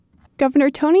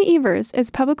Governor Tony Evers is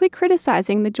publicly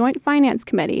criticizing the Joint Finance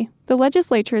Committee, the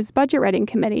legislature's budget writing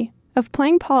committee, of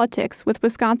playing politics with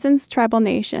Wisconsin's tribal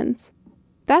nations.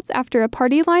 That's after a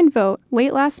party-line vote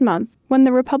late last month when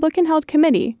the Republican-held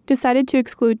committee decided to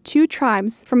exclude 2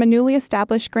 tribes from a newly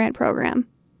established grant program.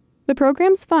 The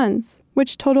program's funds,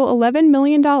 which total $11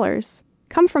 million,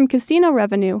 come from casino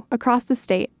revenue across the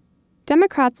state.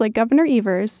 Democrats like Governor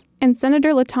Evers and Senator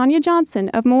LaTanya Johnson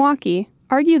of Milwaukee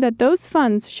argue that those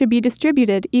funds should be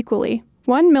distributed equally,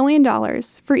 $1 million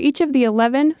for each of the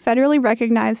 11 federally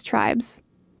recognized tribes.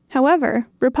 However,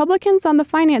 Republicans on the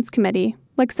Finance Committee,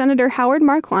 like Senator Howard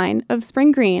Markline of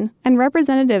Spring Green and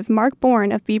Representative Mark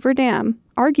Bourne of Beaver Dam,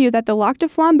 argue that the Lac du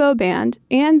Flambeau Band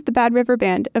and the Bad River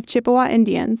Band of Chippewa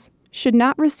Indians should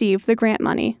not receive the grant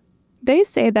money. They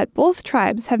say that both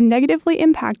tribes have negatively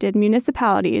impacted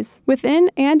municipalities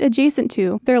within and adjacent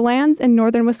to their lands in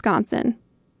northern Wisconsin.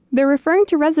 They're referring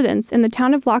to residents in the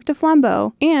town of Lac du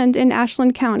Flambeau and in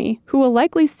Ashland County who will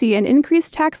likely see an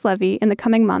increased tax levy in the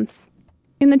coming months.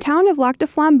 In the town of Lac du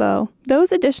Flambeau,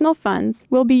 those additional funds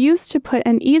will be used to put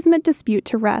an easement dispute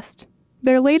to rest.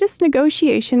 Their latest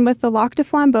negotiation with the Lac du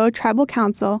Flambeau Tribal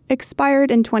Council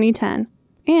expired in 2010.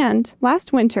 And,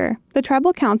 last winter, the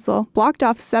Tribal Council blocked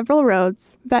off several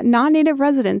roads that non-native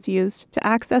residents used to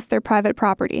access their private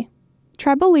property.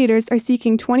 Tribal leaders are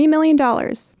seeking $20 million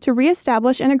to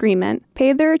reestablish an agreement,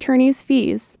 pay their attorneys'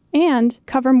 fees, and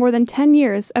cover more than 10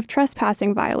 years of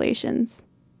trespassing violations.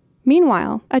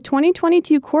 Meanwhile, a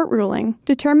 2022 court ruling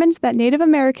determined that Native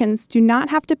Americans do not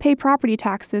have to pay property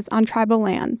taxes on tribal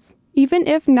lands, even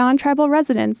if non-tribal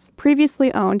residents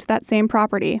previously owned that same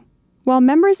property. While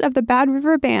members of the Bad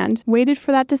River Band waited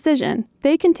for that decision,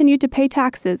 they continued to pay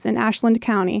taxes in Ashland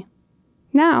County.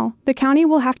 Now, the county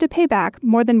will have to pay back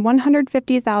more than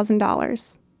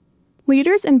 $150,000.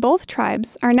 Leaders in both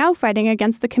tribes are now fighting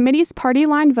against the committee's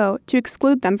party-line vote to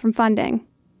exclude them from funding.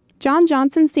 John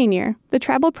Johnson Sr., the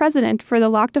tribal president for the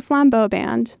Lac du Flambeau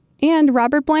Band, and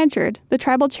Robert Blanchard, the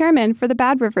tribal chairman for the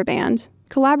Bad River Band,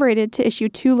 collaborated to issue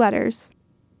 2 letters.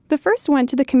 The first went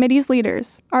to the committee's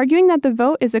leaders, arguing that the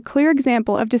vote is a clear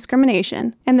example of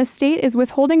discrimination, and the state is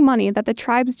withholding money that the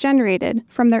tribes generated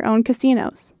from their own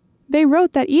casinos. They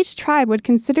wrote that each tribe would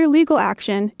consider legal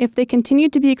action if they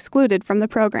continued to be excluded from the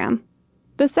program.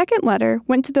 The second letter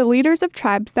went to the leaders of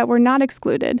tribes that were not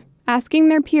excluded, asking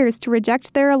their peers to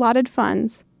reject their allotted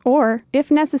funds, or,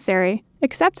 if necessary,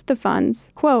 accept the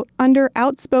funds, quote, under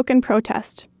outspoken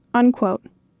protest, unquote.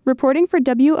 Reporting for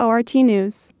WORT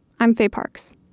News, I'm Faye Parks.